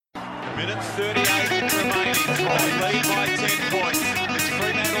Minute 38 remaining. They lead by 10 points. It's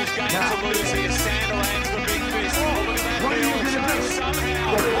Fremantle's game to lose here. Sandilands the big fist. Look at that field.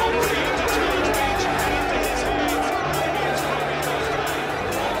 Somehow holds the interchange bench into his hands. Maybe it's Fremantle's game.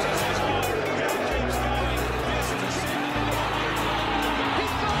 Walters is on. Hill keeps going. Yes, it's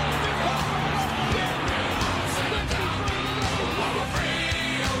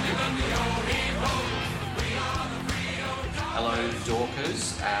Hello, Dorkers.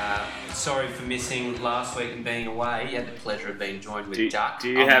 Sorry for missing last week and being away. You had the pleasure of being joined with Duck. Do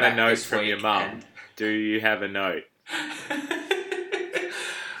you have a note from your mum? Do you have a note?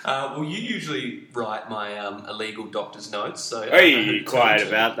 Well, you usually write my illegal doctor's notes. So Hey, quiet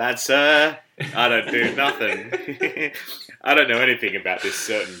about that, sir. I don't do nothing. I don't know anything about this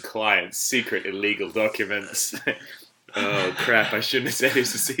certain client's secret illegal documents. Oh, crap. I shouldn't have said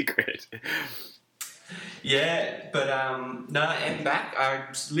it's a secret. Yeah, but no, I'm back. I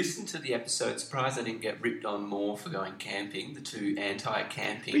listened to the episode. Surprised I didn't get ripped on more for going camping. The two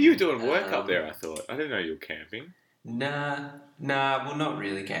anti-camping. But you were doing work up there, I thought. I didn't know you were camping. Nah. Well, not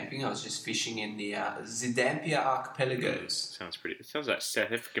really camping. I was just fishing in the Zidampia archipelagos. It sounds like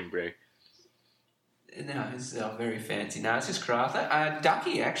South African brew. No, it's very fancy. No, it's just craft.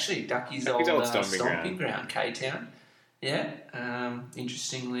 Ducky, actually. Ducky's old stomping ground, K-Town. Yeah,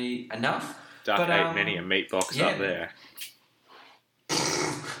 interestingly enough. Duck ate many a meat box up there.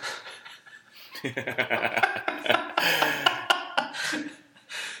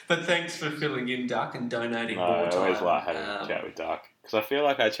 But thanks for filling in, Duck, and donating more time. I always like having a chat with Duck. Because I feel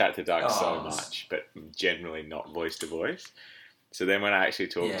like I chat to Duck so much, but generally not voice to voice. So then when I actually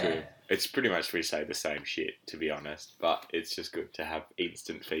talk to him, it's pretty much we say the same shit, to be honest. But it's just good to have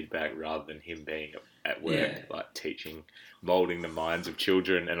instant feedback rather than him being at work, like teaching, moulding the minds of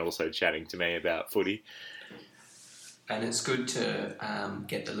children and also chatting to me about footy. And it's good to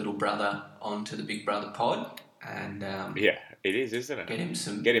get the little brother onto the Big Brother pod. And yeah, it is, isn't it? Get him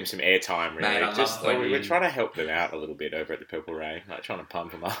some airtime, really. Mate, we're trying to help them out a little bit over at the Purple Rain, like trying to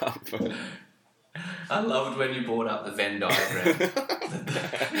pump them up. I loved when you brought up the Venn diagram.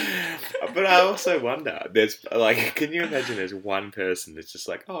 But I also wonder, can you imagine there's one person that's just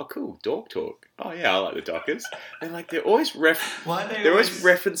like, oh, cool, Dork Talk. Oh, yeah, I like the Dockers. And they're always always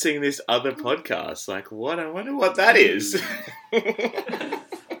referencing this other podcast. Like, what? I wonder what that is.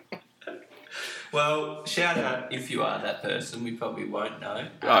 Well, shout out if you are that person. We probably won't know.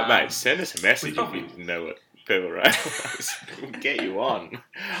 Oh, mate, send us a message if you know what Purple Rain is. We'll get you on.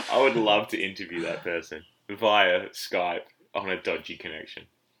 I would love to interview that person via Skype on a dodgy connection.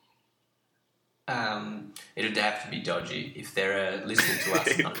 It'd have to be dodgy if they're listening to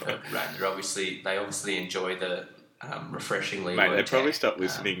us on Purple Rain. They obviously enjoy the refreshingly. Mate, they probably stopped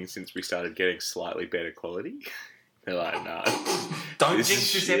listening since we started getting slightly better quality. They're like, nah. Don't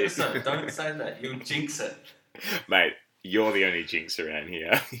jinx this episode. Don't say that. You'll jinx it. Mate, you're the only jinx around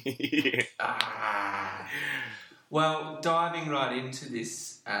here. Well, diving right into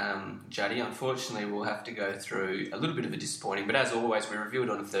this, Juddy, unfortunately we'll have to go through a little bit of a disappointing, but as always, we review it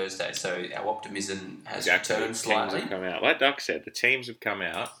on a Thursday, so our optimism has returned slightly. Teams have come out. Like Duck said, the teams have come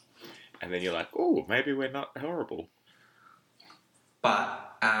out, and then you're like, oh, maybe we're not horrible. But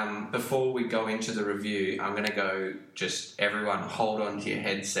before we go into the review, I'm going to go everyone hold on to your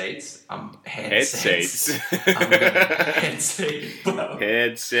head seats. Head seats. Head seat. Well,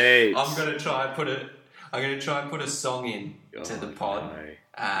 head seats. I'm going to try and put a song in to the pod. No.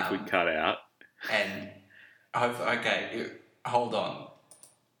 If we cut out. And okay, hold on.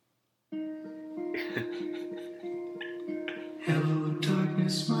 Hello,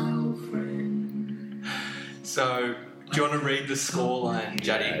 darkness, my old friend. So, do you want to read the scoreline,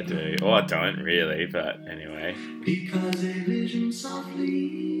 Juddy? Yeah, I do. Well, I don't really, but anyway. Because a vision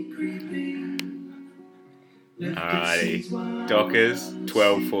softly creeping. Alrighty. Dockers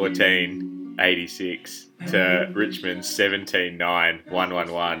 12-14, 86 to Richmond 17-9,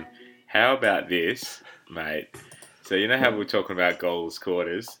 1-1-1. How about this, mate? So you know how we're talking about goals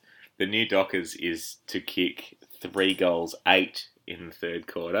quarters? The new Dockers is to kick 3 goals 8 in the third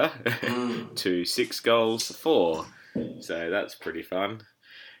quarter to 6 goals 4. So that's pretty fun.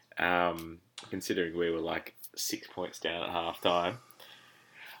 Considering we were 6 points down at half time.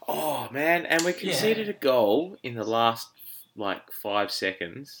 Oh, man. And we conceded a goal in the last, 5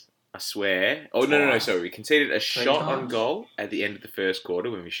 seconds. I swear. Oh, no. Sorry. We conceded a shot on goal at the end of the first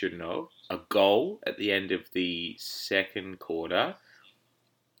quarter when we shouldn't have. A goal at the end of the second quarter.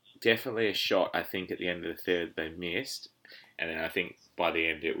 Definitely a shot, I think, at the end of the third they missed. And then I think by the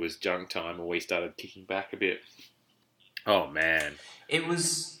end it was junk time and we started kicking back a bit. Oh, man. It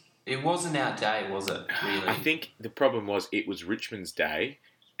wasn't our day, was it, really? I think the problem was it was Richmond's day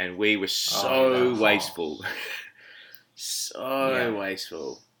and we were so Oh. wasteful. So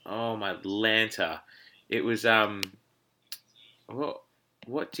wasteful. Oh, my Lanta. It was,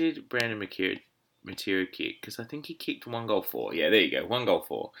 what did Brandon Matera kick? Because I think he kicked 1 goal 4. Yeah, there you go, 1 goal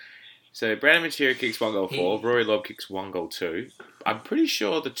 4. So Brandon Matera kicks 1 goal 4. Rory Lobb kicks 1 goal 2. I'm pretty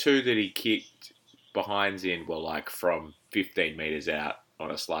sure the 2 that he kicked behinds in were like from 15 metres out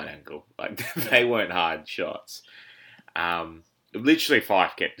on a slight angle. Like, they weren't hard shots. Literally,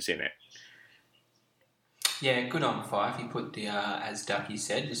 Fife kept us in it. Yeah, good on Fife. He put the, as Ducky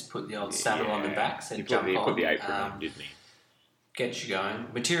said, just put the old saddle on the back. Said He jump on. put the apron on, didn't he? Get you going.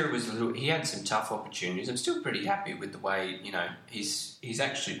 Matera was he had some tough opportunities. I'm still pretty happy with the way, he's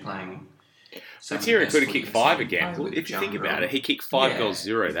actually playing. Matera could have kicked 5 again. Well, if you think about it, he kicked 5 goals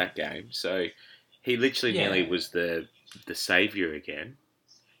 0 that game. So he literally nearly was the saviour again.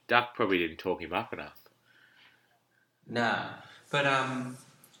 Duck probably didn't talk him up enough. Nah. But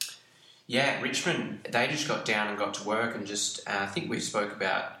Richmond, they just got down and got to work and just I think we spoke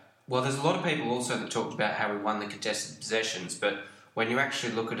about. Well, there's a lot of people also that talked about how we won the contested possessions, but when you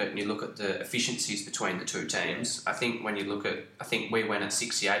actually look at it and you look at the efficiencies between the two teams, I think when you look at, I think we went at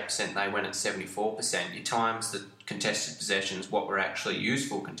 68%, they went at 74%. You times the contested possessions, what were actually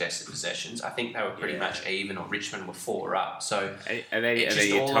useful contested possessions, I think they were pretty much even, or Richmond were 4 up. So and then you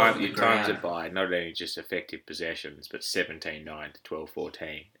times it by not only just effective possessions, but 17-9 to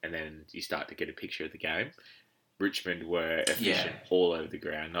 12-14, and then you start to get a picture of the game. Richmond were efficient all over the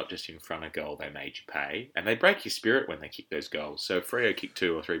ground, not just in front of goal. They made you pay. And they break your spirit when they kick those goals. So if Freo kick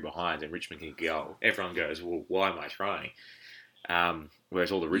 2 or 3 behind and Richmond kick a goal, everyone goes, well, why am I trying?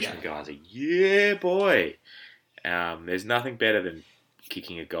 Whereas all the Richmond guys are, yeah, boy. There's nothing better than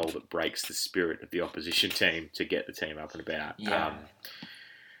kicking a goal that breaks the spirit of the opposition team to get the team up and about. Yeah.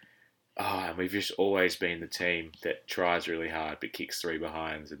 And we've just always been the team that tries really hard but kicks 3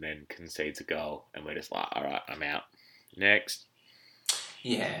 behinds and then concedes a goal, and we're just like, all right, I'm out. Next.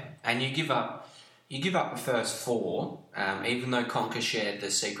 Yeah, and you give up the first 4, even though Conker shared the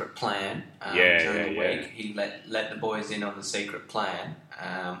secret plan during the week. He let the boys in on the secret plan,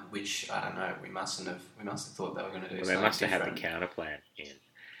 which I don't know. We must have thought they were going to do. Well, something they must have different. had the counter plan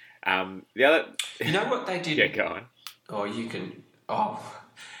in. The other, you know what they did? Yeah, go on. Oh, you can. Oh,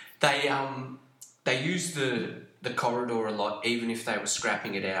 they used the corridor a lot, even if they were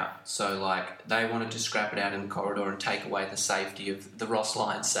scrapping it out. So, like, they wanted to scrap it out in the corridor and take away the safety of the Ross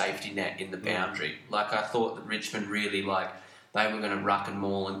Lyon safety net in the boundary. Like, I thought that Richmond really, they were going to ruck and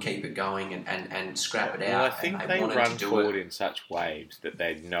maul and keep it going and scrap it out. Well, I think they run forward in such waves that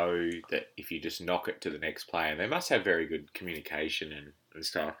they know that if you just knock it to the next player, they must have very good communication and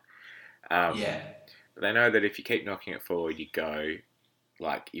stuff. But they know that if you keep knocking it forward, you go...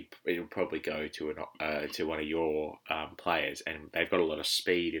 it'll probably go to one of your players, and they've got a lot of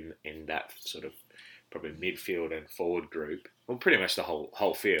speed in that sort of probably midfield and forward group. Well, pretty much the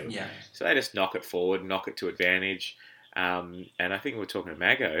whole field. Yeah. So they just knock it forward, knock it to advantage. And I think we're talking to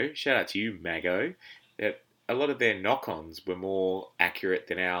Mago. Shout out to you, Mago. That a lot of their knock-ons were more accurate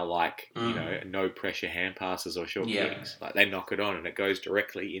than our no pressure hand passes or short kicks. Like, they knock it on and it goes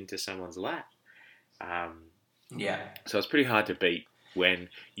directly into someone's lap. So it's pretty hard to beat when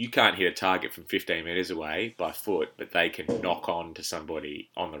you can't hit a target from 15 metres away by foot, but they can knock on to somebody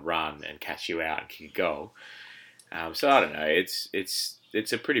on the run and catch you out and kick a goal. So I don't know. It's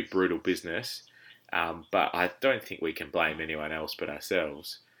a pretty brutal business, but I don't think we can blame anyone else but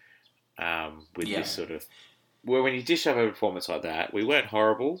ourselves with this sort of... Well, when you dish up a performance like that, we weren't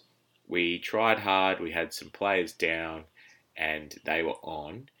horrible. We tried hard. We had some players down and they were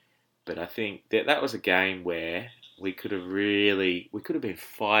on. But I think that was a game where... We could have been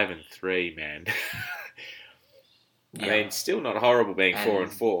 5-3, man. I mean, still not horrible being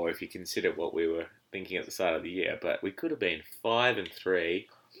 4-4 if you consider what we were thinking at the start of the year, but we could have been 5-3.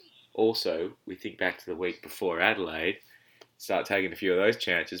 Also, we think back to the week before Adelaide, start taking a few of those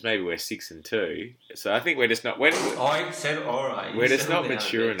chances. Maybe we're 6-2. So I think we're just not. We're just not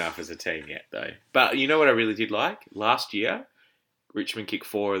mature enough as a team yet, though. But you know what I really did like last year? Richmond kicked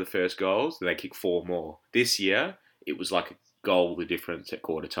 4 of the first goals, and they kicked 4 more. This year, it was like a goal the difference at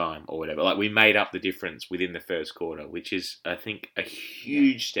quarter time or whatever. Like, we made up the difference within the first quarter, which is, I think, a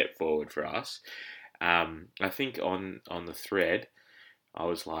huge step forward for us. I think on the thread, I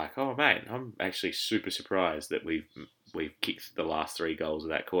was like, oh, mate, I'm actually super surprised that we've kicked the last 3 goals of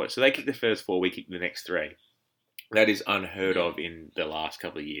that quarter. So they kicked the first 4, we kicked the next 3. That is unheard of in the last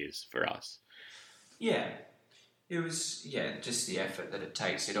couple of years for us. Yeah. It was, just the effort that it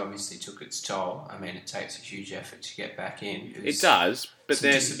takes. It obviously took its toll. I mean, it takes a huge effort to get back in. It does, but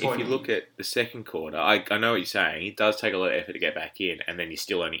then if you look at the second quarter, I know what you're saying. It does take a lot of effort to get back in, and then you're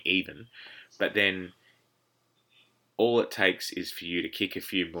still only even. But then all it takes is for you to kick a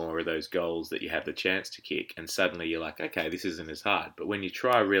few more of those goals that you have the chance to kick, and suddenly you're like, okay, this isn't as hard. But when you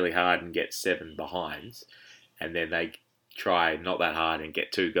try really hard and get 7 behinds, and then they try not that hard and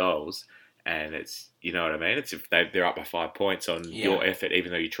get 2 goals, and it's, you know what I mean? It's if they're up by 5 points on your effort,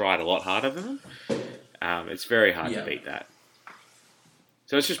 even though you tried a lot harder than them. It's very hard to beat that.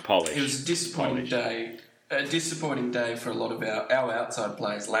 So it's just polish. It was a disappointing day. A disappointing day for a lot of our outside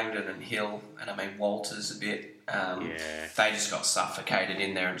players, Langdon and Hill, and I mean Walters a bit. They just got suffocated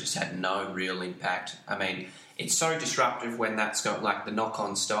in there and just had no real impact. I mean, it's so disruptive when that's got like the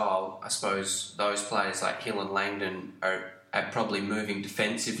knock-on style. I suppose those players like Hill and Langdon are probably moving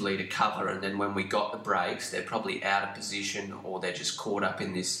defensively to cover, and then when we got the breaks, they're probably out of position or they're just caught up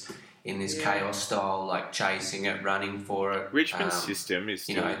in this chaos style, like chasing it, running for it. Richmond's system is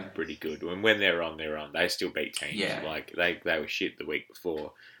still pretty good. When they're on, they still beat teams. Yeah. Like they were shit the week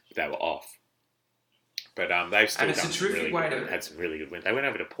before, but they were off. But they've still had some really good wins. They went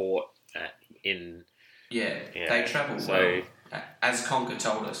over to Port they travelled well. As Conker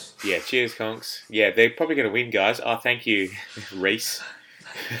told us. Yeah, cheers, Conks. Yeah, they're probably going to win, guys. Oh, thank you, Reese.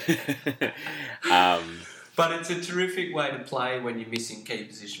 But it's a terrific way to play when you're missing key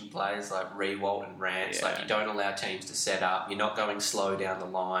position players like Rewalt and Rance. Like, you don't allow teams to set up. You're not going slow down the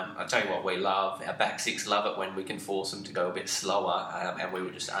line. I tell you what, we love. Our back six love it when we can force them to go a bit slower, and we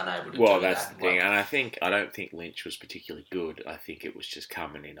were just unable to do that. Well, that's the thing. And I don't think Lynch was particularly good. I think it was just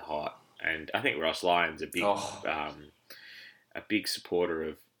coming in hot. And I think Ross Lyon's a big supporter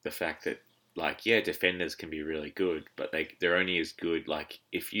of the fact that, like, defenders can be really good, but they're only as good, like,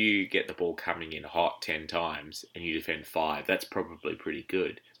 if you get the ball coming in hot 10 times and you defend 5, that's probably pretty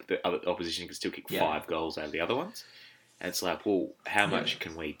good. But the other opposition can still kick 5 goals out of the other ones. And it's like, well, how much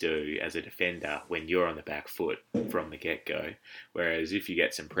can we do as a defender when you're on the back foot from the get-go? Whereas if you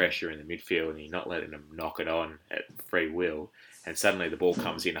get some pressure in the midfield and you're not letting them knock it on at free will, and suddenly the ball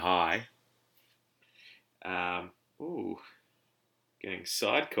comes in high, getting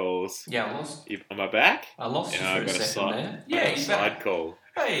side calls. Yeah, I lost. Am I back? I lost you for a second there. Yeah, he's side back. Call.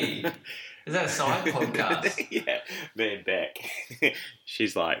 Hey, is that a side podcast? Yeah, me and Beck.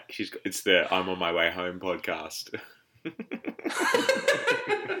 It's the I'm on my way home podcast.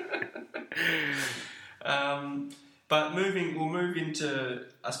 But we'll move into,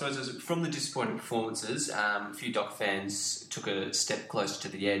 I suppose, from the disappointing performances, a few Dock fans took a step closer to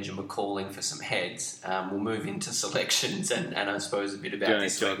the edge and were calling for some heads. We'll move into selections and I suppose a bit about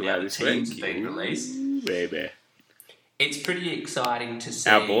this week now the teams have been released. Baby. It's pretty exciting to see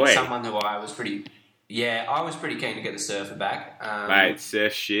someone who I was pretty keen to get the Surfer back. Mate,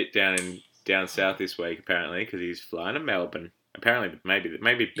 Surf shit down south this week apparently because he's flying to Melbourne. Apparently,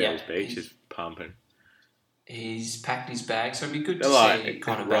 maybe Bells Beach is pumping. He's packed his bag, so it'd be good to see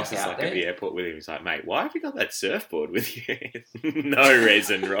kind of Ross back is out like there. At the airport with him. He's like, mate, why have you got that surfboard with you? No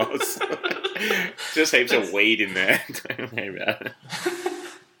reason, Ross. Just heaps of weed in there. Don't worry about it.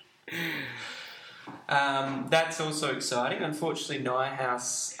 That's also exciting. Unfortunately,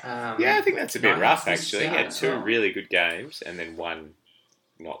 Nyhouse... I think that's a bit rough, actually. He had 2 well. really good games and then 1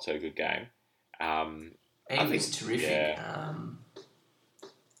 not so good game. He was terrific. Yeah.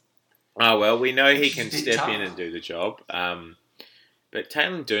 Well, we know he can step tough. in and do the job. But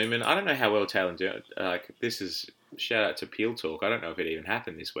Taylor Dooman, I don't know how well Taylor Dooman... this is... Shout out to Peel Talk. I don't know if it even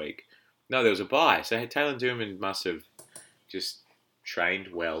happened this week. No, there was a bye. So Taylor Dooman must have just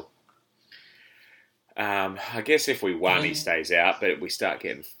trained well. I guess if we won, he stays out. But we start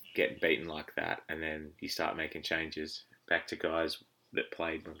getting beaten like that, and then you start making changes back to guys that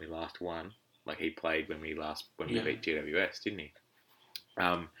played when we last won. Like he played when we beat GWS, didn't he?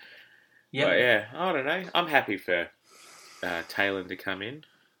 But yeah, I don't know. I'm happy for Taylor to come in.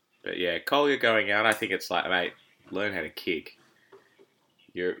 But yeah, Collier going out, I think it's like, mate, learn how to kick.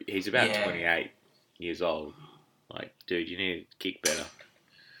 He's about 28 years old. Like, dude, you need to kick better.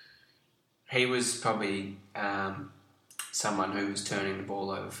 He was probably someone who was turning the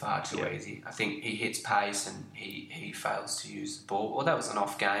ball over far too easy. I think he hits pace and he fails to use the ball. Well, that was an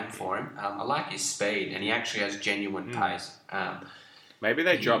off game for him. I like his speed, and he actually has genuine pace. Maybe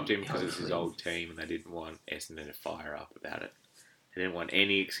they dropped him because it's his old team and they didn't want Essendon to fire up about it. They didn't want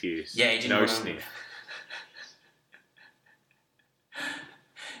any excuse. Yeah, he didn't no want sniff.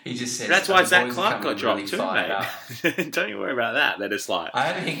 He just said That's why the Zach boys are Clark coming got dropped really too, fired mate. up. Don't you worry about that. They're just like,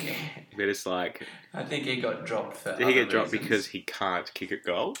 I think he got dropped for. did he get dropped reasons. because he can't kick a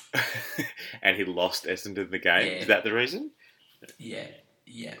goal, and he lost Essendon the game? Yeah. Is that the reason? Yeah.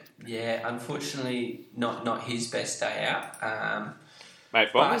 Unfortunately, not his best day out.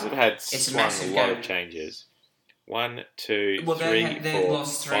 Mate, Bombers have had it's a swung massive a lot game. of changes. 1, 2, Well, 3, they 4,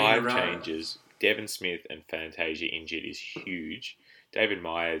 lost 3 in a 5 row. changes. Devon Smith and Fantasia injured is huge. David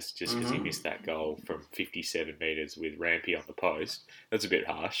Myers, just because he missed that goal from 57 metres with Rampy on the post. That's a bit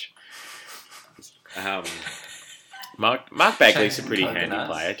harsh. Mark Bagley's a pretty handy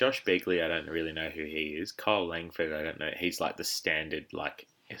player. Josh Begley, I don't really know who he is. Kyle Langford, I don't know. He's like the standard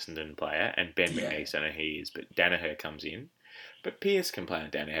Essendon player. And Ben McNeese, I don't know who he is. But Danaher comes in. But Pearce can play on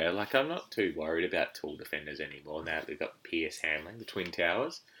Danaher. I'm not too worried about tall defenders anymore now that we've got Pearce handling the Twin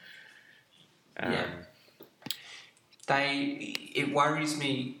Towers. It worries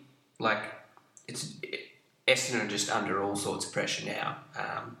me. Essendon are just under all sorts of pressure now,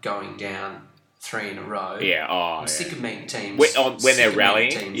 going down 3 in a row. Yeah, I'm sick of meeting teams when they're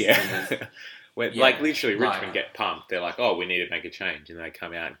rallying. When literally Richmond get pumped, they're like, "Oh, we need to make a change," and they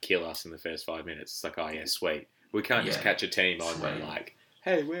come out and kill us in the first 5 minutes. It's like, "Oh yeah, sweet. We can't just catch a team on and like,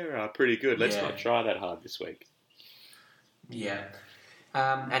 hey, we're pretty good. Let's not try that hard this week." Yeah,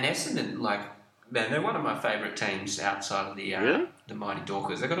 and Essendon, they're one of my favourite teams outside of the the mighty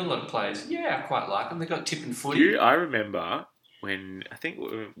Dorkers. They've got a lot of players. Yeah, I quite like them. They've got Tip and Footy. I remember when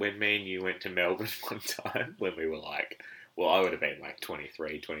me and you went to Melbourne one time when we were I would have been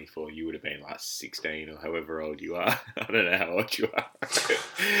 23, 24. You would have been 16 or however old you are. I don't know how old you are.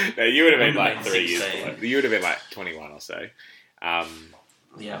 No, you would have been 3 years below. You would have been 21 or so.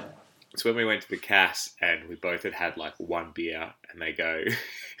 Yeah. It's when we went to the Cass and we both had one beer and they go,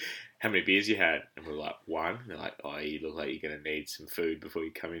 "How many beers you had?" And we're like, 1. And they're like, "Oh, you look like you're going to need some food before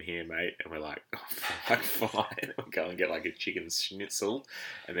you come in here, mate." And we're like, "Oh, fine." We'll go and get a chicken schnitzel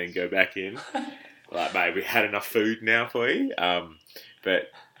and then go back in. Mate, we had enough food now for you.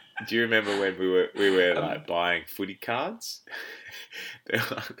 But do you remember when we were buying footy cards?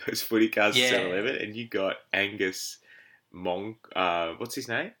 Those footy cards at 7-Eleven, and you got Angus what's his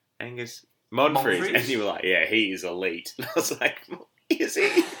name? Angus Monfries. And you were like, "Yeah, he is elite." And I was like, "Is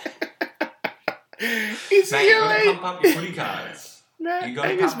he?" Is he elite? You got to pump up your footy cards. No, You got to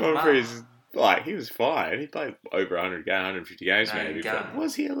Angus pump them up. Monfries, he was fine. He played over 150 games maybe. Gun. But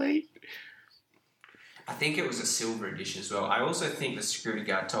was he elite? I think it was a silver edition as well. I also think the security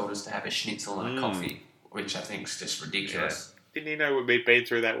guard told us to have a schnitzel and a coffee, which I think is just ridiculous. Yeah. Didn't he know what we'd been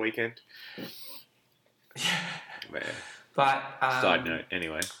through that weekend? Man. But Side note,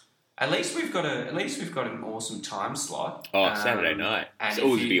 anyway. At least we've got an awesome time slot. Oh, Saturday night. And It's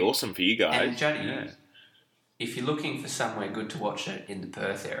always be awesome for you guys. And Juddy, if you're looking for somewhere good to watch it in the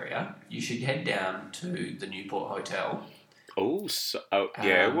Perth area, you should head down to the Newport Hotel. Well,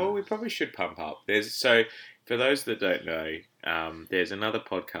 we probably should pump up. For those that don't know, there's another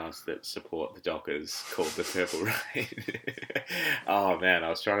podcast that support the Dockers called The Purple Rain. Oh man, I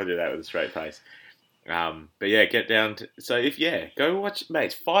was trying to do that with a straight face. But yeah, get down to... go watch... Mate,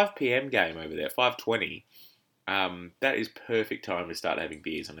 it's 5 p.m. game over there, 5:20. That is perfect time to start having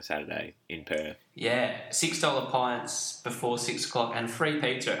beers on a Saturday in Perth. Yeah, $6 pints before 6 o'clock and free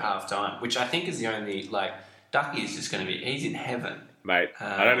pizza at half time, which I think is the only... Ducky is just going to be... He's in heaven. Mate,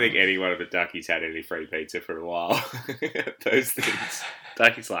 I don't think anyone at the Duckies had any free pizza for a while. Those things.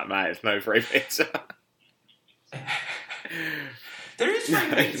 Ducky's like, "Mate, it's no free pizza." There is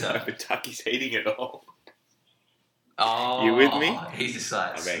free pizza. No, but Ducky's eating it all. Oh, you with me? He's just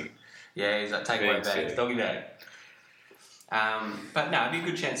like... he's take away bags, doggy bag. But no, it'd be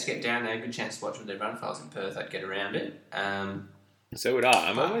a good chance to get down there, a good chance to watch with everyone. If I was in Perth, I'd get around it. So would I.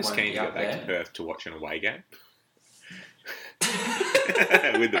 I'm always won't keen be to get up back there. to Perth to watch an away game.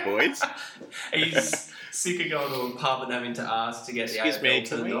 With the boys. He's sick of going to a pub and having to ask to get the Excuse me, AFL to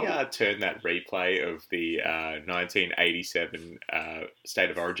can the we dog. turn that replay of the 1987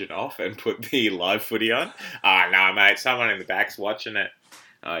 State of Origin off and put the live footy on? Oh, no, mate, someone in the back's watching it.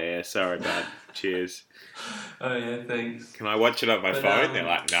 Oh, yeah, sorry, bud. Cheers. Oh, yeah, thanks. Can I watch it on my phone? They're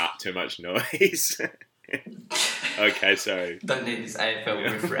like, "Nah, too much noise." Okay, sorry. Don't need this AFL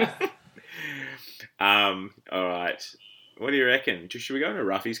riff-raff. All right. What do you reckon? Should we go to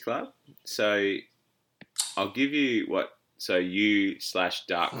Ruffy's Club? So, I'll give you what... So, you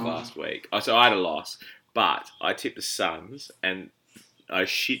 /Dark last week. So, I had a loss, but I tipped the Suns, and I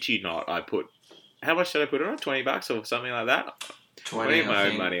shit you not, I put... How much did I put on it? $20 or something like that? 20, I put my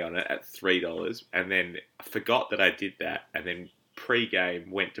own money on it at $3, and then I forgot that I did that, and then pre-game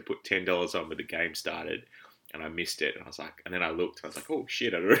went to put $10 on when the game started, and I missed it. And I was like, and then I looked, and I was like, oh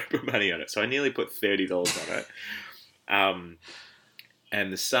shit, I'd already put money on it. So I nearly put $30 on it.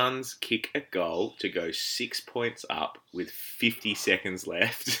 And the Suns kick a goal to go 6 points up with 50 seconds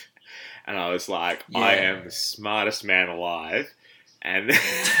left. And I was like, I am the smartest man alive. And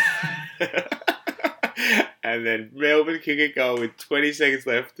and then Melbourne kick a goal with 20 seconds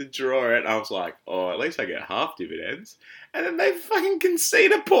left to draw it. I was like, oh, at least I get half dividends. And then they fucking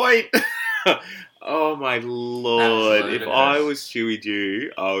concede a point. Oh my lord. If I was Stewie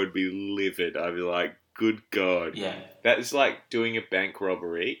Dew, I would be livid. I'd be like, good God. Yeah. That is like doing a bank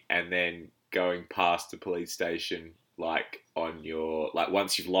robbery and then going past the police station, like on your, like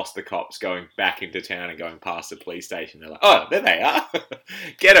once you've lost the cops, going back into town and going past the police station. They're like, oh, there they are.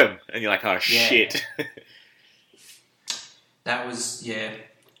 Get them. And you're like, oh, shit. That was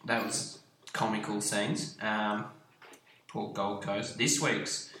comical scenes. Poor Gold Coast. This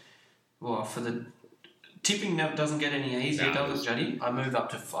week's, well, for the tipping doesn't get any easier, does it, Juddy? I move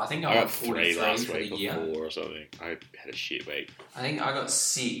up to, I think I got 3 last for week the year. or 4 or something. I had a shit week. I think I got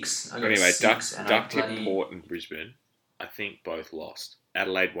 6. Anyway, Duck Tip Port and Brisbane, I think both lost.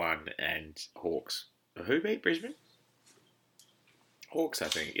 Adelaide won and Hawks. Who beat Brisbane? Hawks, I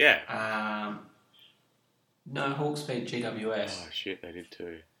think. Yeah. No, Hawks beat GWS. Oh shit, they did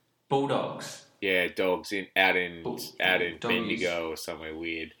too. Bulldogs. Yeah, Dogs out in Doggies. Bendigo or somewhere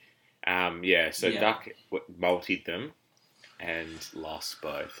weird. So Duck multied them and lost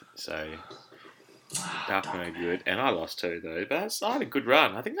both. So Duck no good, and I lost 2 though. But I had a good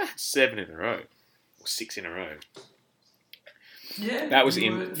run. I think I had 7 in a row or 6 in a row. Yeah, that was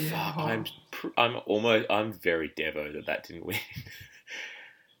in. Fuck, I'm very devo that didn't win.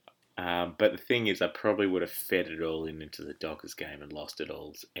 But the thing is, I probably would have fed it all into the Dockers game and lost it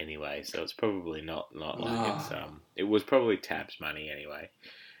all anyway. So it's probably not like it's it was probably Tab's money anyway.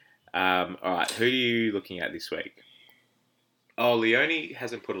 All right, who are you looking at this week? Oh, Leonie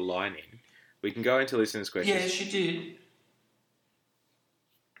hasn't put a line in. We can go into listeners' questions. Yeah, she did.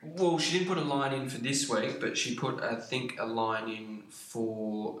 Well, she didn't put a line in for this week, but she put, I think, a line in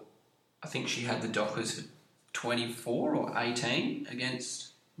for, I think she had the Dockers for 24 or 18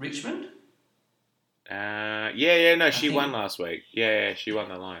 against Richmond. She won last week. Yeah, she won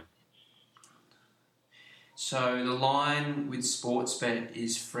the line. So the line with Sportsbet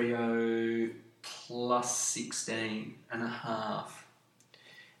is Freo plus 16.5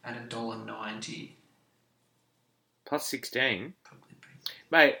 at $1.90. Plus 16?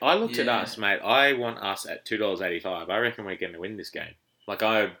 Mate, I looked at us, mate. I want us at $2.85. I reckon we're going to win this game. All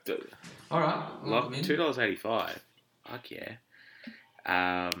right. $2.85. Fuck yeah.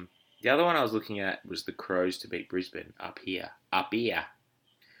 The other one I was looking at was the Crows to beat Brisbane up here. I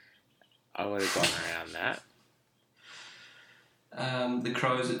would have gone around that. The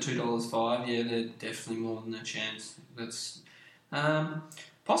Crows at $2.05. Yeah, they're definitely more than a chance. That's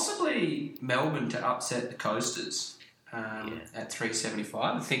possibly Melbourne to upset the Coasters at $3.75.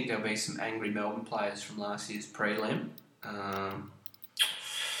 I think there'll be some angry Melbourne players from last year's prelim, and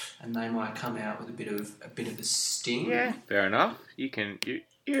they might come out with a bit of a sting. Yeah, fair enough.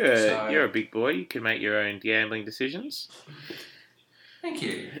 You're a big boy. You can make your own gambling decisions. Thank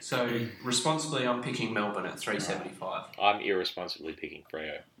you. So, responsibly, I'm picking Melbourne at $3.75. I'm irresponsibly picking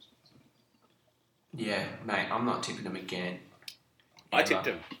Freo. Yeah, mate, I'm not tipping them again. I tipped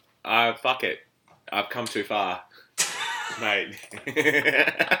them. Fuck it. I've come too far. Mate.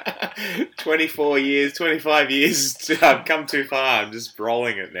 24 years, 25 years, I've come too far. I'm just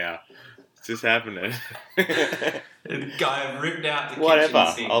rolling it now. It's just happening. The guy ripped out the whatever,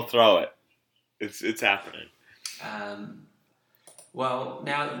 kitchen sink. I'll throw it. It's happening. Well,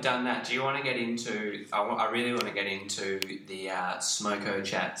 now that we've done that, do you want to get into... I really want to get into the Smoko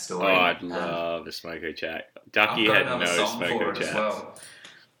Chat story. Oh, I'd love the Smoko Chat. Ducky had no Smoko Chat. Well.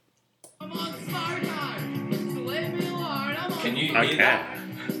 I'm on fire time. Leave me alone. Can you hear that?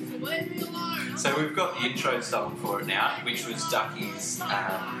 Leave me alone. So we've got the intro song for it now, which was Ducky's...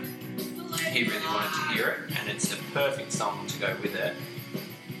 he really wanted to hear it, and it's the perfect song to go with it.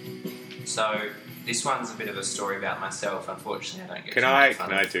 So... This one's a bit of a story about myself. Unfortunately, I don't get. Can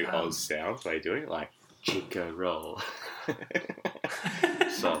I do Oz sounds? Are you doing it like Chico roll,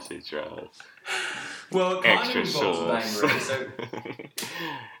 sausage roll? Well, it kind extra of involves sauce. So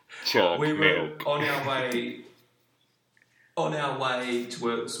Chalk we were milk. on our way to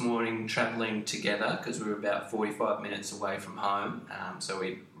work this morning, travelling together because we were about 45 minutes away from home. So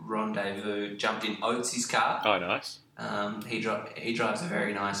we rendezvous, jumped in Oatsy's car. Oh, nice. He drives a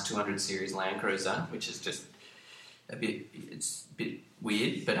very nice 200 series Land Cruiser, which is just a bit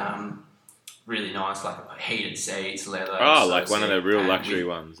weird, but really nice, like heated seats, leather. Oh, like one of the real luxury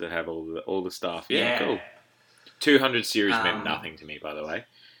ones that have all the stuff. Yeah, cool. 200 series meant nothing to me, by the way.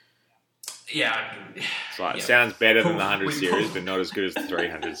 Yeah. It's like, Yeah. it sounds better than the We 100 series, pulled- but not as good as the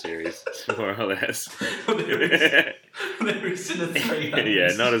 300 series, more or less. there isn't a 300.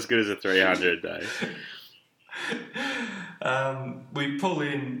 Yeah, not as good as a 300, though. We pull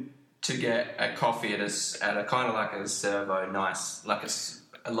in to get a coffee at a kind of like a servo, nice, like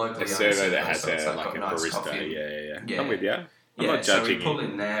a locally A owned servo that has so it's like got a nice barista. coffee. Yeah. Yeah. I'm with you. I'm Yeah, not so we judging pull you.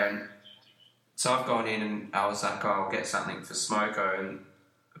 in there, and so I've gone in and I was like, I'll get something for Smoko, and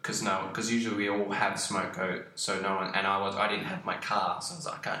because usually we all have Smoko, so no one, and I didn't have my car, so I was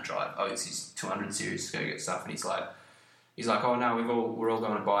like, I can't drive. Oh, it's his 200 series to go get stuff, and he's like, oh no, we're all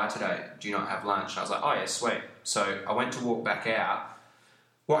going to buy today. Do you not have lunch? And I was like, oh yeah, sweet. So I went to walk back out.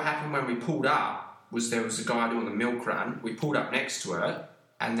 What happened when we pulled up was there was a guy doing the milk run. We pulled up next to her,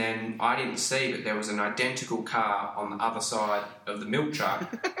 and then I didn't see, but there was an identical car on the other side of the milk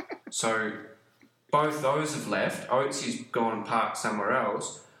truck. So both those have left. Oatsy's gone and parked somewhere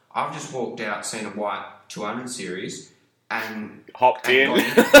else. I've just walked out, seen a white 200 series, and Hopped in.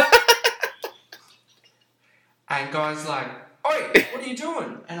 And guys like, oi, what are you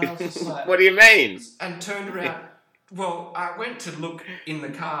doing? And I was just like, What do you mean? and turned around. Well, I went to look in the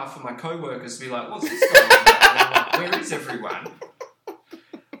car for my co-workers to be like, what's this going on? And I'm like, where is everyone?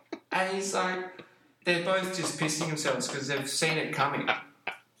 And he's like, they're both just pissing themselves because they've seen it coming.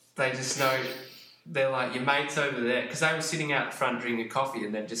 They just know, they're like, your mate's over there. Because they were sitting out front drinking coffee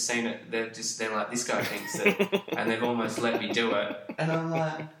and they've just seen it. They're like, this guy thinks it. And they've almost let me do it. And I'm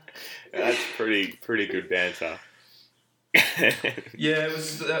like... That's pretty good banter. Yeah, it was.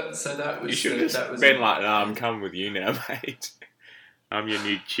 So that was. You should have that was been like, no, I'm coming with you now, mate. I'm your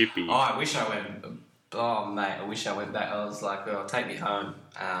new chippy. Oh, I wish I went. Oh, mate, I wish I went back. I was like, well, take me home.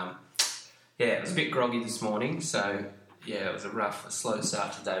 Yeah, it was a bit groggy this morning, so yeah, it was a slow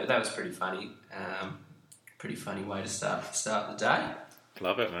start today. But that was pretty funny. Pretty funny way to start the day.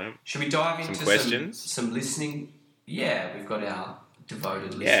 Love it, man. Should we dive into questions? Some listening? Yeah, we've got our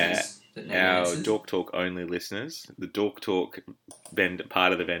devoted listeners. Yeah. That need Our answers. Dork Talk only listeners, the Dork Talk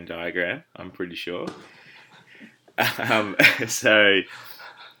part of the Venn diagram, I'm pretty sure. So,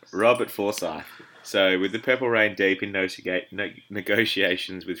 Robert Forsyth. So, with the Purple Rain deep in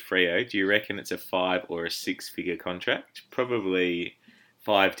negotiations with Freo, do you reckon it's a 5 or a 6-figure contract? Probably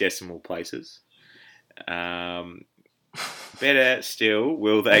 5 decimal places. Better still,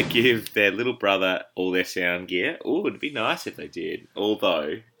 will they give their little brother all their sound gear? Oh, it'd be nice if they did.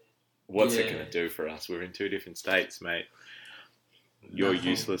 Although, what's it going to do for us? We're in 2 different states, mate. You're Nothing.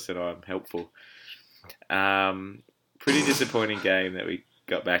 useless and I'm helpful. Pretty disappointing game that we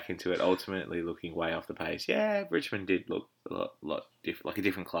got back into it, ultimately looking way off the pace. Yeah, Richmond did look a lot like a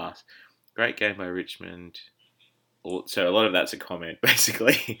different class. Great game by Richmond. So a lot of that's a comment,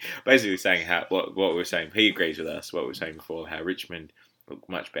 basically saying what we were saying. He agrees with us. What we were saying before, how Richmond look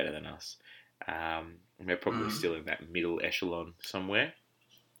much better than us. And they're probably still in that middle echelon somewhere.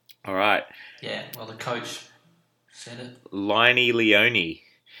 All right. Yeah, well, the coach said it. Liney Leone.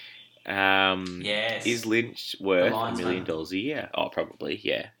 Yes. Is Lynch worth $1 linesman. million a year? Oh, probably,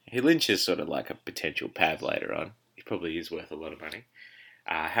 yeah. Lynch is sort of like a potential Pav later on. He probably is worth a lot of money.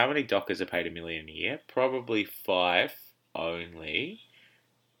 How many Dockers are paid $1 million a year? Probably 5 only.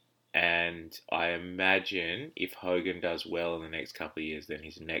 And I imagine if Hogan does well in the next couple of years, then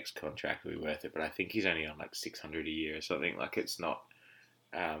his next contract will be worth it. But I think he's only on like $600 a year or something. Like, it's not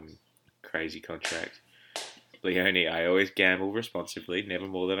crazy contract. Leone, I always gamble responsibly, never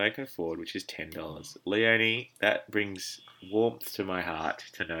more than I can afford, which is $10. Leone, that brings warmth to my heart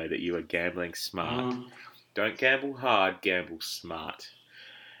to know that you are gambling smart. Don't gamble hard, gamble smart.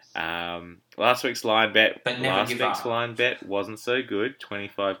 Last week's line bet wasn't so good.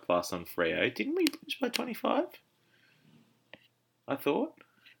 25 plus on Freo. Didn't we finish by 25? I thought.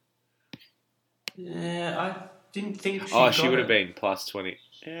 Yeah, I didn't think She would have been plus 20.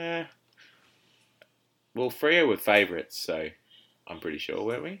 Yeah. Well, Freo were favourites, so I'm pretty sure,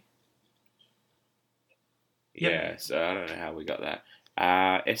 weren't we? Yep. Yeah, so I don't know how we got that.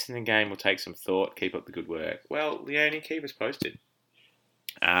 Essendon game will take some thought. Keep up the good work. Well, Leone, keep us posted.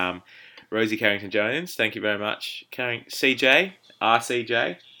 Rosie Carrington-Jones, thank you very much. RCJ.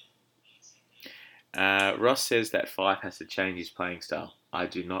 Ross says that Fife has to change his playing style. I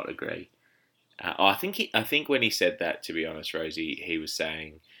do not agree. I think when he said that, to be honest, Rosie, he was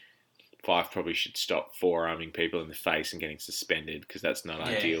saying Fife probably should stop forearming people in the face and getting suspended because that's not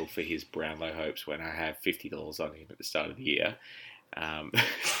ideal for his Brownlow hopes when I have $50 on him at the start of the year.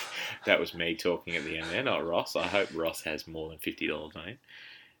 That was me talking at the end there, not Ross. I hope Ross has more than $50 on him.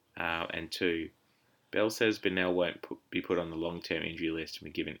 And 2, Bell says Bennell won't be put on the long-term injury list and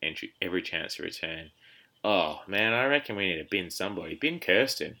be given every chance to return. Oh, man, I reckon we need to bin somebody. Bin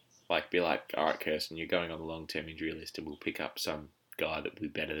Kirsten. Be like, all right, Kirsten, you're going on the long-term injury list and we'll pick up some guy that will be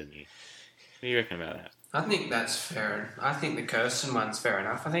better than you. What do you reckon about that? I think that's fair. I think the Kirsten one's fair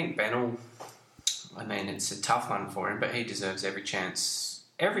enough. I think Bennell, I mean, it's a tough one for him, but he deserves every chance.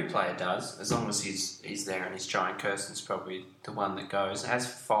 Every player does, as long as he's there and he's trying. Kirsten's probably the one that goes. As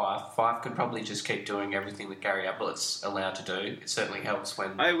for Fife could probably just keep doing everything that Gary Ablett's allowed to do. It certainly helps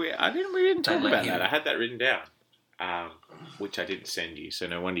when... We didn't talk about him. that. I had that written down, which I didn't send you, so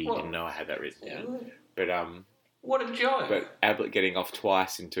no wonder you didn't know I had that written down. But what a joke! But Ablett getting off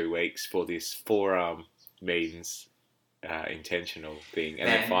twice in 2 weeks for this forearm means intentional thing, and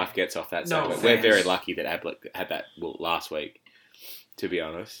then Fife gets off that. So we're very lucky that Ablett had that last week. To be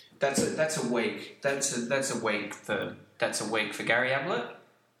honest, that's a week. That's a week for Gary Ablett,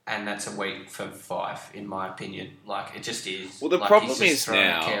 and that's a week for Fife, in my opinion. Like, it just is. Well, the like, problem is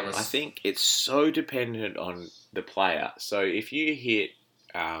now, careless. I think it's so dependent on the player. So if you hit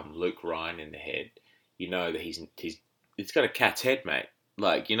Luke Ryan in the head, you know that he's got a cat's head, mate.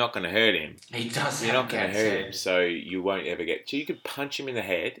 Like, you're not going to hurt him. He does. You're not going to hurt him, so you won't ever get. So you could punch him in the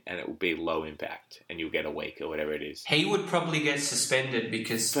head, and it will be low impact, and you'll get a week or whatever it is. He would probably get suspended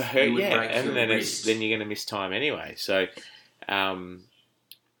because for hurt, he would break and your then wrist. Then you're going to miss time anyway. So,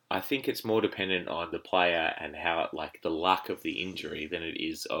 I think it's more dependent on the player and how the luck of the injury than it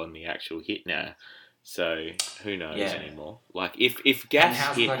is on the actual hit now. So who knows anymore? Like if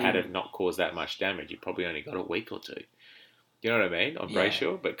Gaff's hit had have not caused that much damage, he probably only got a week or two. You know what I mean? On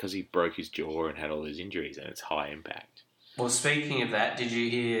Brayshaw, but because he broke his jaw and had all those injuries, and it's high impact. Well, speaking of that, did you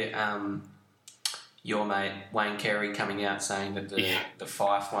hear your mate Wayne Carey coming out saying that the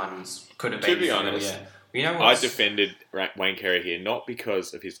Fife ones could have been... To be honest, you know I defended Wayne Carey here, not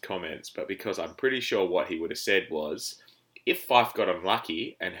because of his comments, but because I'm pretty sure what he would have said was, if Fife got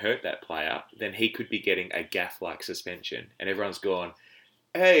unlucky and hurt that player, then he could be getting a Gaff-like suspension. And everyone's gone...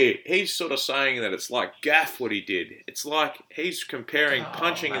 Hey, he's sort of saying that it's like Gaff what he did. It's like he's comparing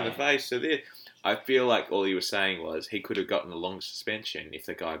punching in the face to this. I feel like all he was saying was he could have gotten a long suspension if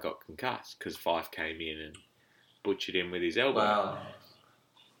the guy got concussed because Fife came in and butchered him with his elbow. Well,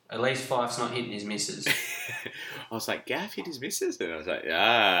 at least Fife's not hitting his misses. I was like, Gaff hit his misses? And I was like,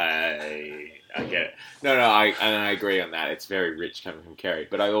 I get it. No, I agree on that. It's very rich coming from Kerry.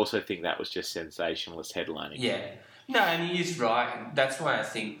 But I also think that was just sensationalist headlining. Yeah. No, and he is right. That's why I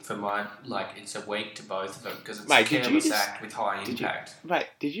think for mine, it's a week to both of them because it's a careless act with high impact.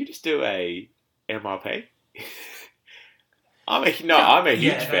 Did you just do a MRP? I'm a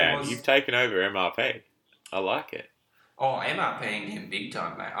huge fan. You've taken over MRP. I like it. Oh, MRPing him big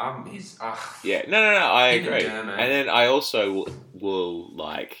time, mate. I'm his... Yeah, no, I agree. And then I also will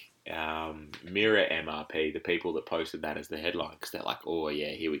mirror MRP, the people that posted that as the headline, because they're like, oh yeah,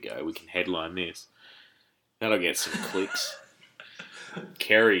 here we go, we can headline this. That'll get some clicks.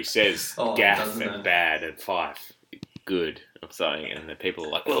 Kerry says Gaff and bad and Fife good or something, and the people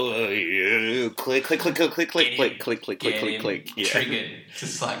are like, oh, yeah, click. Yeah. Triggered.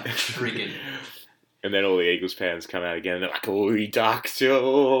 Just triggered. And then all the Eagles fans come out again and they're like, oh, he ducked.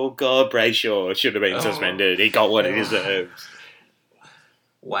 Oh, God, Brayshaw should have been suspended. He got what he deserves.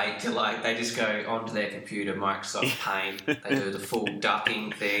 Wait till they just go onto their computer, Microsoft Paint. They do the full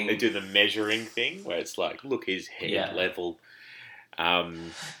ducking thing. They do the measuring thing where it's like, look, his head level.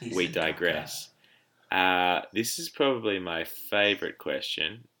 We digress. This is probably my favourite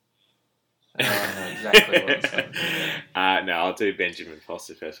question. I know exactly what it's like. No, I'll do Benjamin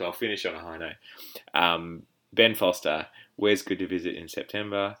Foster first. So I'll finish on a high note. Ben Foster, where's good to visit in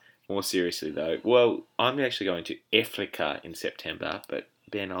September? More seriously, though, well, I'm actually going to Africa in September, but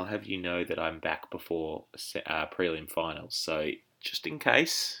Ben, I'll have you know that I'm back before prelim finals, so just in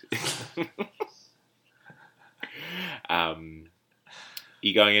case.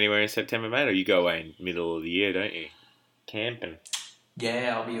 You going anywhere in September, mate, or you go away in middle of the year, don't you? Camping.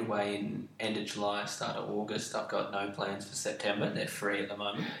 Yeah, I'll be away in end of July, start of August. I've got no plans for September. They're free at the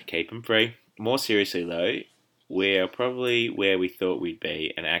moment. Keep them free. More seriously, though, we're probably where we thought we'd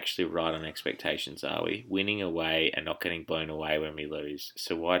be and actually right on expectations, are we? Winning away and not getting blown away when we lose.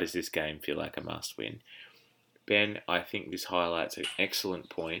 So why does this game feel like a must-win? Ben, I think this highlights an excellent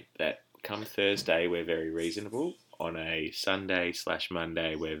point that come Thursday, we're very reasonable. On a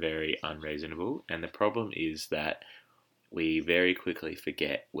Sunday/Monday, we're very unreasonable. And the problem is that we very quickly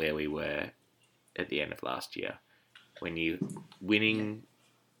forget where we were at the end of last year. When you winning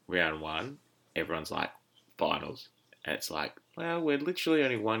round one, everyone's like, finals. And it's like, well, we're literally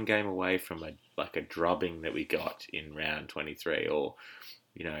only one game away from a drubbing that we got in round 23 or,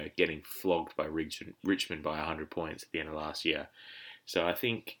 getting flogged by Richmond by 100 points at the end of last year. So I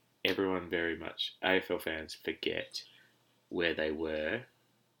think everyone very much, AFL fans forget where they were.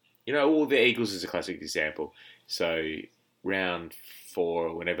 You know, all the Eagles is a classic example. So round 4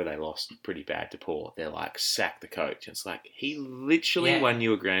 or whenever they lost pretty bad to Port, they're like, sack the coach. It's like, he literally won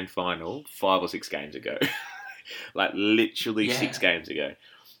you a grand final 5 or 6 games ago. Like, literally 6 games ago.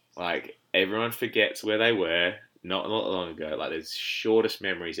 Like, everyone forgets where they were not long ago. Like, there's shortest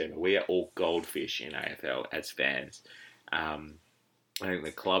memories ever. We are all goldfish in AFL as fans. I think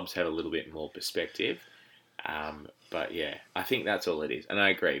the clubs have a little bit more perspective. But yeah, I think that's all it is. And I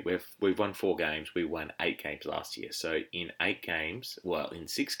agree. We've won 4 games. We won 8 games last year. So in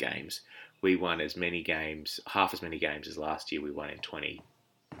 6 games, we won half as many games as last year we won in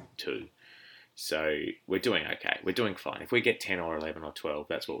 22. So we're doing okay. We're doing fine. If we get 10 or 11 or 12,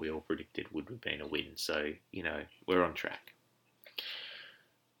 that's what we all predicted would have been a win. So, we're on track.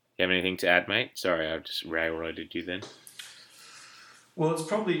 You have anything to add, mate? Sorry, I just railroaded you then. Well,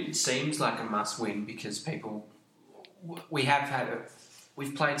 it seems like a must-win because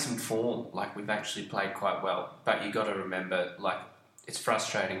we've played some form, like we've actually played quite well, but you got to remember, like, it's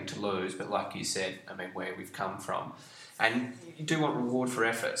frustrating to lose, but like you said, I mean, where we've come from, and you do want reward for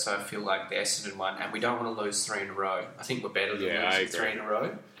effort, so I feel like the Essendon one, and we don't want to lose 3 in a row. I think we're better than losing 3 in a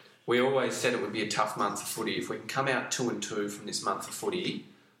row. We always said it would be a tough month of footy. If we can come out 2-2 from this month of footy,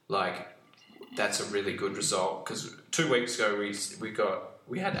 like, that's a really good result, because 2 weeks ago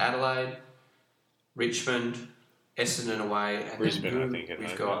we had Adelaide, Richmond, Essendon away, and Brisbane, then I think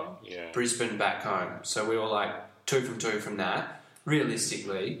we've got Brisbane back home. So we were like 2 from 2 from that.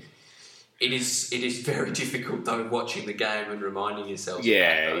 Realistically, it is very difficult though watching the game and reminding yourself.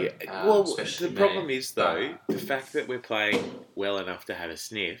 Yeah. Well, the problem is though the fact that we're playing well enough to have a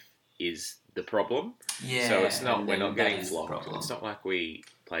sniff is the problem. Yeah. So it's not we're not getting flogged. It's not like we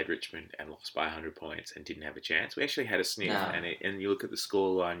played Richmond and lost by 100 points and didn't have a chance. We actually had a sniff, and you look at the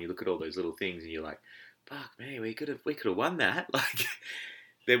scoreline, you look at all those little things, and you're like, "Fuck me, we could have won that." Like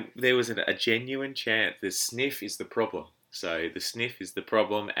there was a genuine chance. The sniff is the problem. So the sniff is the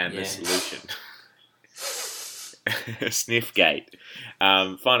problem and the solution. Sniffgate.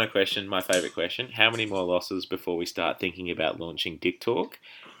 Final question, my favourite question: how many more losses before we start thinking about launching Dick Talk?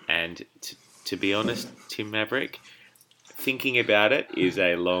 And to be honest, Tim Maverick, thinking about it is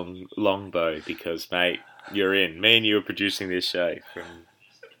a long bow because, mate, you're in. Me and you are producing this show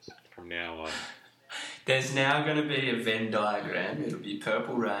from now on. There's now going to be a Venn diagram. It'll be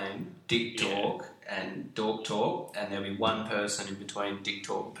Purple Rain, Dick Talk, and Dork Talk, and there'll be one person in between Dick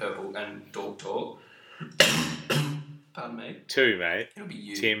Talk, Purple, and Dork Talk. Pardon me. 2, mate. It'll be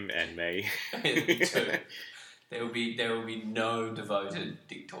you, Tim, and me. It'll be 2. There will be no devoted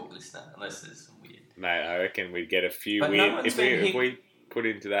Dick Talk listener unless there's some weird. Mate, I reckon we'd get a few but weird. No if we put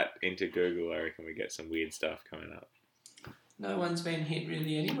into Google, I reckon we get some weird stuff coming up. No one's been hit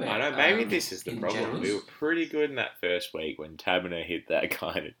really anywhere. I know. Maybe this is the problem. Generals. We were pretty good in that first week when Tabiner hit that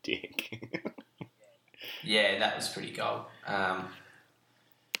kind of dick. Yeah, that was pretty gold.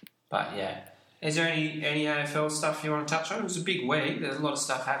 But yeah. Is there any AFL stuff you want to touch on? It was a big week. There's a lot of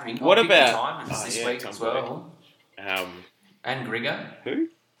stuff happening. What about Timers this week as well? And Grigger. Who?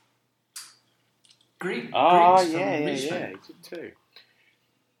 Griggs Oh, from yeah, Brisbane. he did too.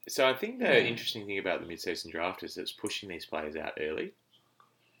 So I think the interesting thing about the mid-season draft is it's pushing these players out early.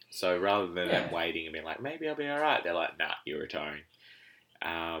 So rather than them waiting and being like, maybe I'll be all right, they're like, nah, you're retiring.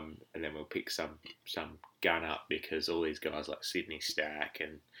 And then we'll pick some gun up because all these guys like Sydney Stack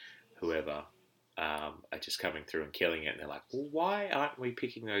and whoever are just coming through and killing it. And they're like, well, why aren't we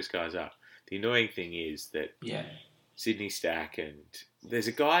picking those guys up? The annoying thing is that Sydney Stack and there's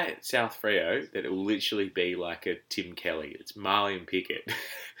a guy at South Freo that will literally be like a Tim Kelly. It's Marlion Pickett.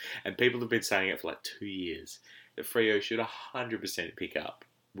 And people have been saying it for like 2 years that Freo should 100% pick up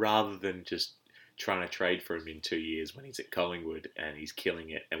rather than just trying to trade for him in 2 years when he's at Collingwood and he's killing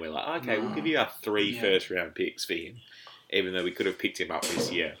it. And we're like, okay, we'll give you our 3 first-round picks for him, even though we could have picked him up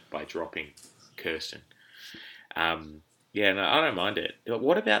this year by dropping Kirsten. I don't mind it. But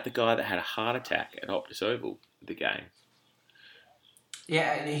what about the guy that had a heart attack at Optus Oval, the game?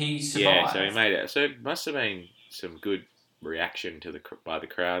 Yeah, and he survived. Yeah, so he made it. So it must have been some good reaction by the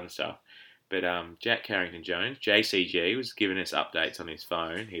crowd and stuff. But Jack Carrington-Jones, JCG, was giving us updates on his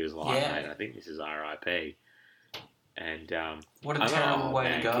phone. He was like, mate, I think this is RIP. And what a terrible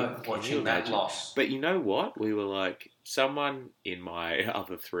way to go, watching that loss. But you know what? We were like, someone in my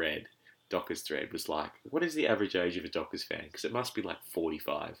other thread, Dockers thread, was like, what is the average age of a Dockers fan? Because it must be like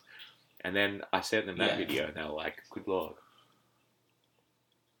 45. And then I sent them that video and they were like, good Lord.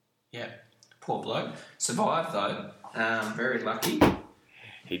 Yeah, poor bloke. Survived though. Very lucky.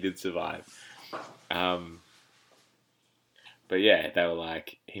 He did survive. But yeah, they were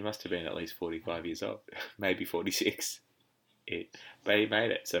like, he must have been at least 45 years old, maybe 46. But he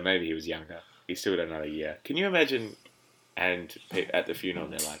made it, so maybe he was younger. He still had another year. Can you imagine? And at the funeral,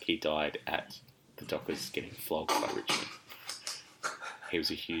 they're like, he died at the Dockers getting flogged by Richmond. He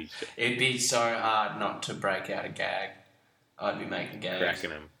was a huge. It'd be so hard not to break out a gag. I'd be making gags.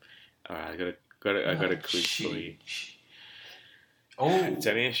 Cracking him. All right, I got a quiz for you. Oh, It's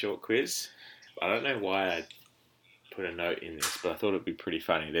only a short quiz. I don't know why I put a note in this, but I thought it'd be pretty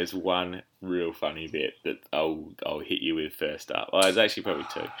funny. There's one real funny bit that I'll hit you with first up. Well, there's actually probably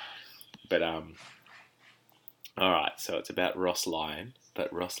two, but all right. So it's about Ross Lyon,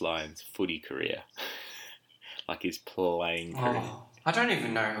 but Ross Lyon's footy career, like his playing career. oh, I don't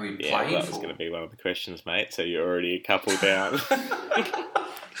even know who he Yeah, played well, that for. was going to be one of the questions, mate. So you're already a couple down.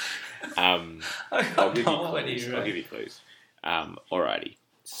 I'll give you clues. Alrighty.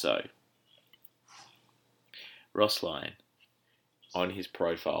 So Ross Lyon, on his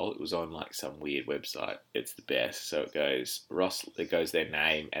profile, it was on like some weird website. It's the best. So it goes their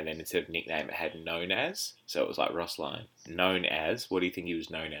name, and then instead of nickname, it had known as. So it was like Ross Lyon, known as. What do you think he was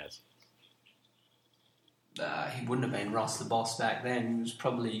known as? He wouldn't have been Ross the Boss back then. He was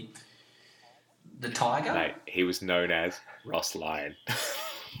probably the Tiger. Mate, he was known as Ross Lyon.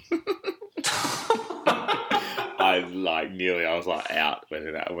 I was out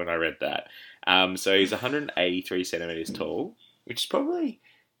when I read that. So he's 183 centimeters tall, which is probably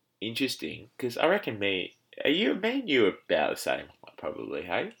interesting because I reckon me and you are about the same, probably.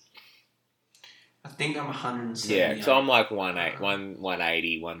 Hey, I think I'm 170. yeah. So I'm like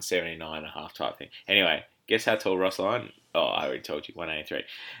 180, 179 and a half type thing. Anyway, guess how tall Ross Lyon? Oh, I already told you,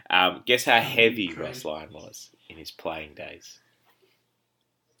 183. Guess how heavy Great. Ross Lyon was in his playing days?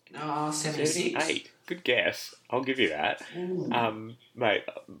 Oh, 76. 78. Good guess. I'll give you that. Ooh. Mate,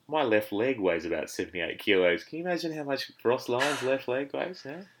 my left leg weighs about 78 kilos. Can you imagine how much Ross Lyon's left leg weighs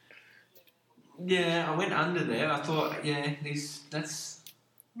now? Yeah, I went under there. I thought, that's...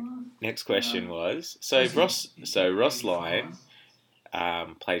 Next question was Ross Lyon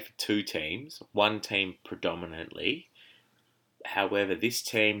played for two teams. One team predominantly. However, this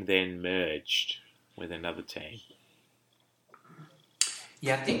team then merged with another team.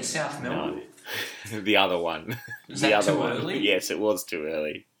 Yeah, I think South Melbourne. No, the other one. Was the that other too one. early? Yes, it was too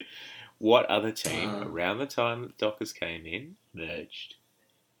early. What other team around the time that the Dockers came in merged?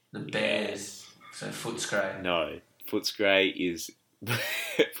 The Bears. So Footscray. No, Footscray is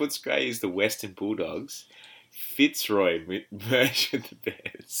the Western Bulldogs. Fitzroy merged with the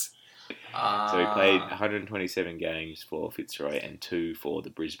Bears. So he played 127 games for Fitzroy and 2 for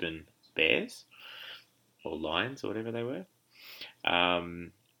the Brisbane Bears or Lions or whatever they were.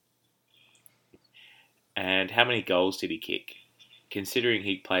 And how many goals did he kick? Considering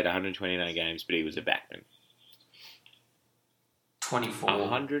he played 129 games, but he was a backman. 24.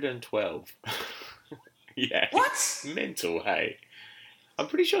 112. Yeah. What? Mental, hey. I'm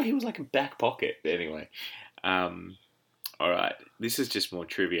pretty sure he was like a back pocket. But anyway. Alright. This is just more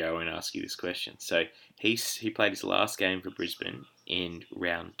trivia. I won't ask you this question. So, he played his last game for Brisbane in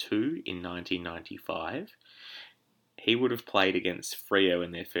round 2 in 1995. He would have played against Freo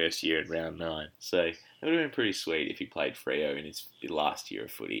in their first year in round 9. So, it would have been pretty sweet if he played Freo in his last year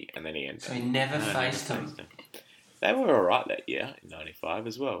of footy. And then he ended So he never faced them. They were alright that year in 95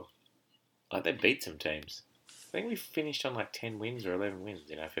 as well. Like, they beat some teams. I think we finished on like 10 wins or 11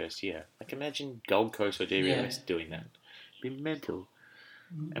 wins in our first year. Like, imagine Gold Coast or GWS doing that. It'd be mental.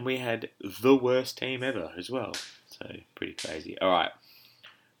 And we had the worst team ever as well. So, pretty crazy. Alright.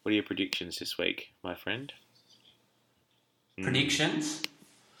 What are your predictions this week, my friend? Predictions?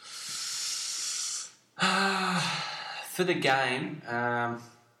 For the game,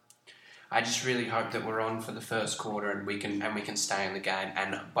 I just really hope that we're on for the first quarter and we can stay in the game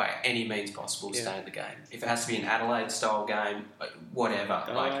and by any means possible stay in the game. If it has to be an Adelaide style game, whatever.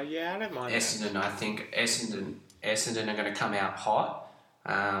 Yeah, I don't mind Essendon, I think Essendon are going to come out hot.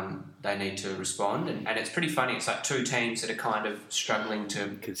 They need to respond, and it's pretty funny. It's like two teams that are kind of struggling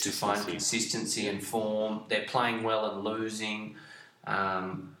to find consistency and form. They're playing well and losing.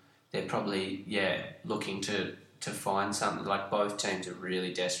 They're probably looking to find something. Like, both teams are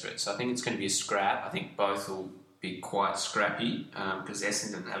really desperate, so I think it's going to be a scrap. I think both will be quite scrappy because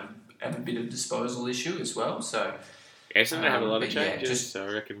Essendon have a bit of disposal issue as well. So Essendon have a lot of changes, yeah, so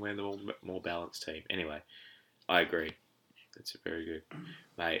I reckon we're the more balanced team. Anyway, I agree. That's very good.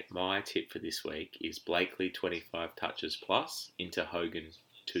 Mate, my tip for this week is Blakely 25 touches plus into Hogan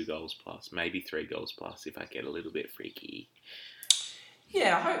 2 goals plus, maybe 3 goals plus if I get a little bit freaky.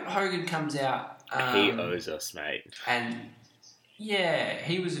 Yeah, I hope Hogan comes out. He owes us, mate. And yeah,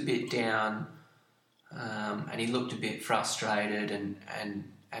 he was a bit down and he looked a bit frustrated and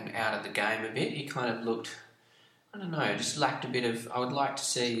out of the game a bit. He kind of looked, I don't know, just lacked a bit of. I would like to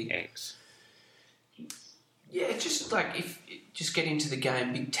see X. Yeah, just like just get into the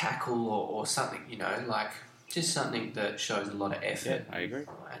game, big tackle or something, like just something that shows a lot of effort. Yeah, I agree.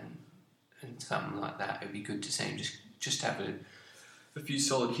 And something like that. It would be good to see him just have a few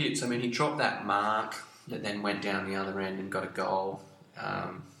solid hits. I mean, he dropped that mark that then went down the other end and got a goal,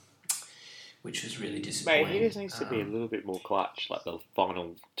 which was really disappointing. Mate, he just needs to be a little bit more clutch, like the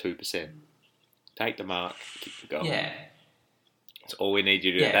final 2%. Take the mark, kick the goal. Yeah. That's all we need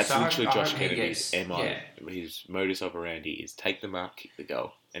you to do. Yeah, That's so literally I Josh hope he Kennedy's gets- MO. yeah. His modus operandi is take the mark, kick the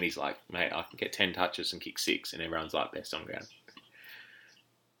goal. And he's like, mate, I can get 10 touches and kick 6. And everyone's like, best on ground.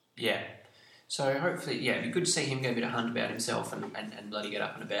 Yeah. So hopefully, it'd be good to see him go a bit of hunt about himself and bloody get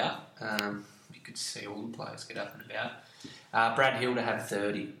up and about. It'd be good to see all the players get up and about. Brad Hill to have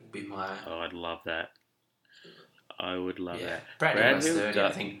 30 would be my... Oh, I'd love that. I would love that. Brad Hill has 30, I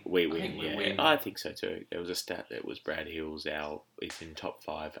does- think. We I win, think we yeah. win. I think so too. There was a stat that was Brad Hill's is in top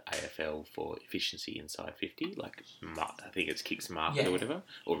 5 AFL for efficiency inside 50. Like, I think it's kicks marked Yeah. or whatever,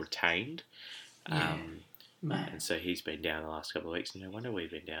 or retained. Yeah. Mate. And so he's been down the last couple of weeks, and no wonder we've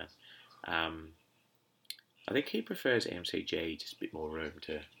been down. I think he prefers MCG, just a bit more room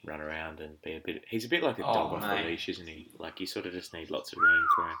to run around and be a bit... He's a bit like a dog off mate. the leash, isn't he? Like, you sort of just need lots of room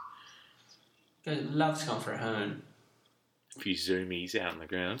for him. He loves going for a hone. A few zoomies out on the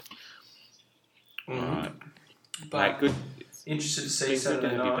ground. Mhm. Alright. But Mate, good. interested to see It's good to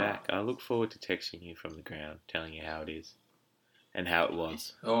Saturday have you night. back. I look forward to texting you from the ground, telling you how it is and how it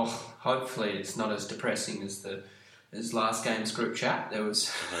was. Oh, hopefully it's not as depressing as last game's group chat. There was...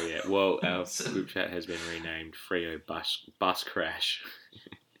 Oh yeah. Well, our group chat has been renamed Freo Bus Crash.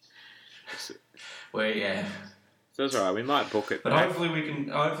 Well, yeah. So it's alright. We might book it. But mate. hopefully we can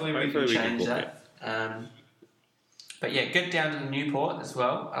Hopefully we can change book that. But yeah, get down to the Newport as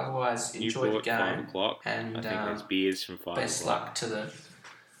well. Otherwise, enjoy Newport, the 5 game. o'clock. And I think there's beers from 5 best o'clock. luck to the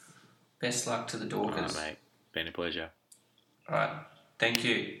Alright, Dorkers. mate. Been a pleasure. All right. Thank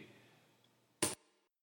you.